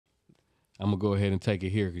I'm gonna go ahead and take it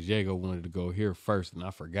here because Jago wanted to go here first, and I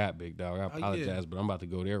forgot, big dog. I apologize, but I'm about to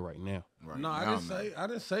go there right now. Right no, now, I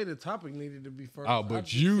didn't say the topic needed to be first. Oh,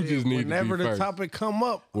 but you just need to be first. Whenever the topic come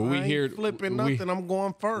up, well, we hear flipping nothing. I'm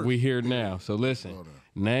going first. We here now. So listen,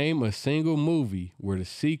 name a single movie where the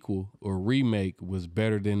sequel or remake was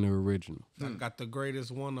better than the original. I got the greatest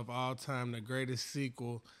one of all time, the greatest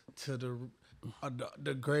sequel to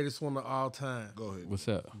the greatest one of all time. Go ahead. What's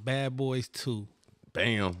up? Bad Boys 2.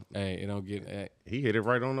 Bam. Hey, it don't get that. He hit it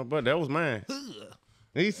right on the butt. That was mine.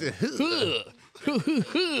 He said, that's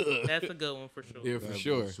a good one for sure. Yeah, for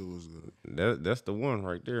sure. That's the one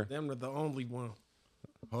right there. Them are the only one.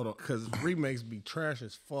 Hold on, because remakes be trash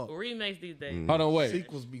as fuck. Remakes these days. Hold on, wait.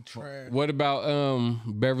 Sequels be trash. What about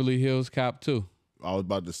Beverly Hills Cop 2? I was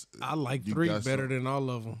about to. I like 3 better than all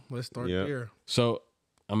of them. Let's start there. So,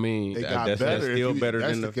 I mean, they got that's better. Still better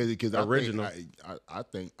than the original. I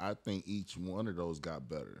think each one of those got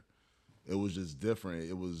better. It was just different.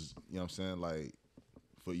 It was, you know what I'm saying, like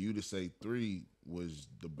for you to say 3 was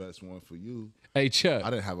the best one for you. Hey Chuck, I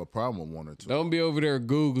didn't have a problem with 1 or 2. Don't be over there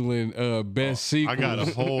googling best sequels. I got a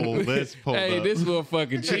whole list pulled up. Hey, this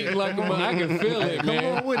motherfucker cheating like a I can feel it, man.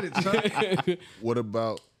 Come on with it, Chuck. What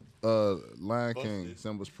about Lion King,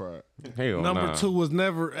 Simba's Pride? Hell Number 2 was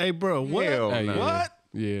never. Hey, bro, what? Hell Hey, what?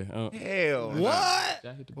 Yeah. Hell what? Should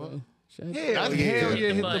I hit the button? Hell yeah,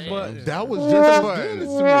 hit the button. That was just as good as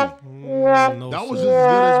to me. That was just as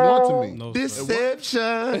good as 1 to me. No,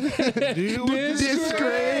 Deception.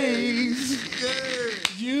 Disgrace.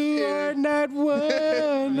 You are not one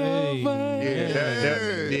of us.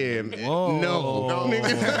 Yeah. No.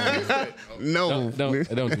 No.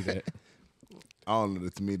 Don't do that. I don't know.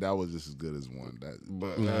 To me, that was just as good as 1.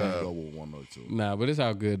 But go with 1 or 2. Nah, but it's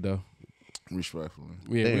all good though. Respectfully.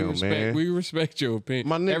 Yeah, Damn, we respect your opinion.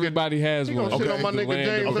 My nigga, everybody has one. Okay, on my nigga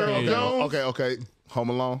James Earl Jones. Okay. Home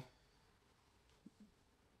Alone.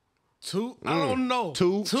 2, I don't know.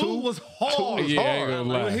 2 was hard. Yeah, I ain't gonna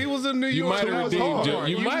lie. When he was in New York,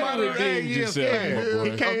 You might have redeemed yourself.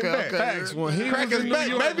 He came back. Facts. When he was in New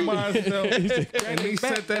York by himself, and he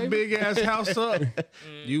set that big ass house up,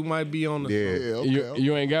 you might be on the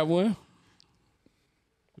You ain't got one?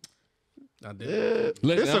 I did.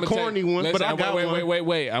 It's a corny one, but I got one.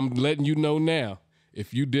 Wait. I'm letting you know now.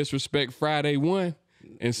 If you disrespect Friday 1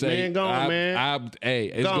 and say, it's going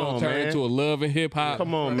to turn into a love and hip hop.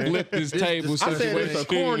 Come on, man. Flip this table. I said it's a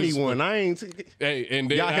corny one. I ain't. Hey, and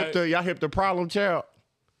then y'all hip the Problem Child.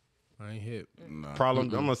 I ain't hip. Nah. I'm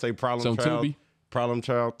gonna say Problem Child. Tubi? Problem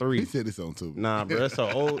Child 3. He said it's on Tubi. Nah, bro, it's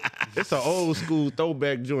an old school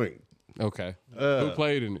throwback joint. Okay. Who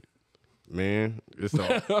played in it? Man, it's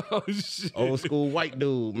a old school white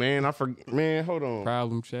dude, man. Man, hold on.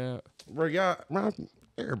 Problem Child. Bro,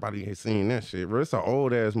 everybody ain't seen that shit, bro. It's an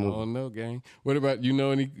old ass movie. Oh no, gang. What about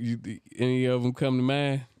any of them come to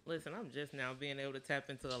mind? Listen, I'm just now being able to tap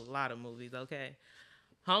into a lot of movies, okay?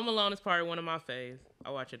 Home Alone is probably one of my faves.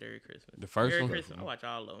 I watch it every Christmas. The first every one? Christmas, I watch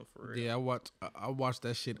all of them for real. Yeah, I watch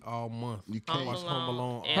that shit all month. You can't watch Home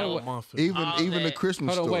Alone and all month. Even the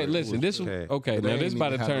Christmas Hold on, story. wait, listen. This was okay. Now this about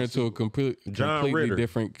to turn into a completely Ritter.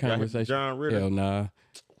 different conversation. John Ritter. Hell nah.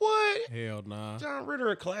 What? Hell nah. John Ritter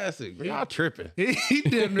a classic. Y'all tripping. He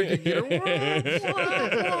damn near could get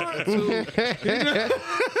a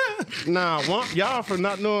Nah, y'all for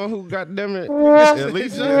not knowing who goddamn it. At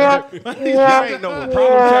least y'all ain't know what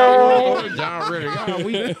Problem Child was. John Ritter. Y'all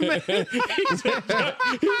weak.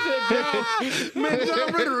 Man,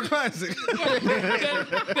 John Ritter a classic.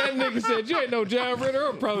 That nigga said you ain't no John Ritter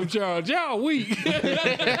or Problem Child. Y'all weak.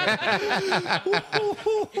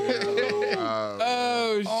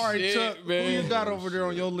 Oh All right, shit, Chuck, man. who you got over there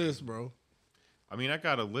on your list, bro? I mean, I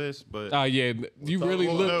got a list, but Oh yeah, you really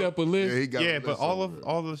looked up a list. he got a but list all over there.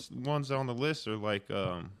 all the ones on the list are like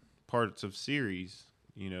parts of series.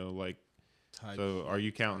 Like. So are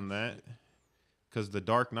you counting that? Because The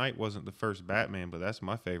Dark Knight wasn't the first Batman, but that's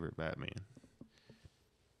my favorite Batman.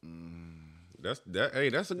 That's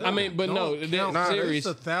a good I mean, but no, they're serious.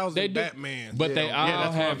 It's 1,000 They do, Batman. but they all that's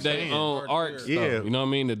what have I'm their saying. own art. Yeah. You know what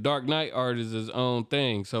I mean? The Dark Knight art is his own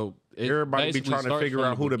thing. So Everybody be basically trying to starts figure from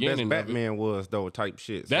out who the best beginning of it. Batman was, though, type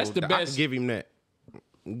shit. That's So the I best. can give him that.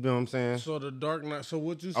 You know what I'm saying? So the Dark Knight. So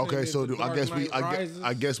what you say? Okay, so the I Dark guess Knight Rises?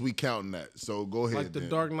 I guess we counting that. So go ahead. Like the then.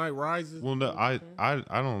 Dark Knight Rises. Well, no, I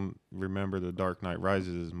don't remember The Dark Knight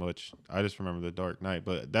Rises as much. I just remember The Dark Knight,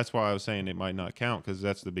 but that's why I was saying it might not count because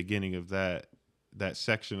that's the beginning of that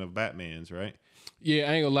section of Batman's, right?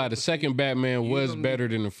 Yeah, I ain't gonna lie. The second Batman was better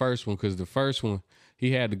than the first one because the first one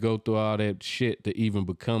he had to go through all that shit to even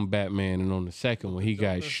become Batman, and on the second one he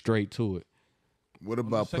got straight to it. What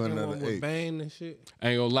about Planet of the Apes? Bane and shit. I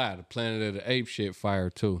ain't gonna lie, the Planet of the Apes shit fire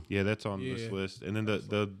too. Yeah, that's on this list. And then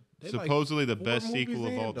the supposedly the best sequel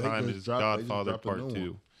of all time is Godfather Part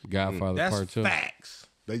 2. Godfather Part 2. That's facts.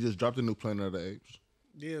 They just dropped a new Planet of the Apes.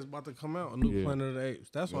 Yeah, it's about to come out, a new Planet of the Apes.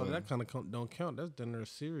 That's why that kind of don't count. That's dinner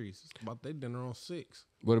series. It's about they dinner on 6.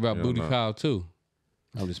 What about Booty Call 2?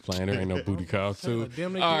 I'm just playing. There ain't no Booty Call 2.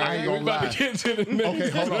 All right, we about to get to the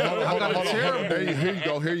next. Okay, hold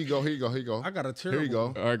on. Here you go. I got a terrible. Here you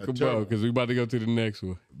go. All right, come on, because we about to go to the next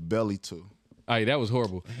one. Belly 2. Hey, that was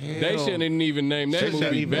horrible. They shouldn't even name that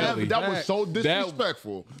movie Belly. That was so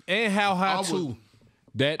disrespectful. And How High 2.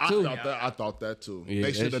 That too. I thought that too. Yeah,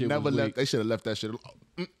 they should have never left. They should have left that shit.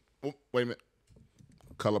 Wait a minute.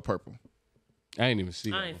 Color Purple. I ain't even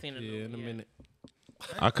see I that. ain't seen it. Yeah, in a minute.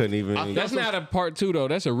 I couldn't even. That's not a part 2 though.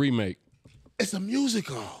 That's a remake. It's a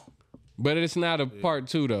musical. But it's not a part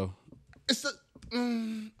 2 though. It's a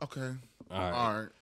okay. All right.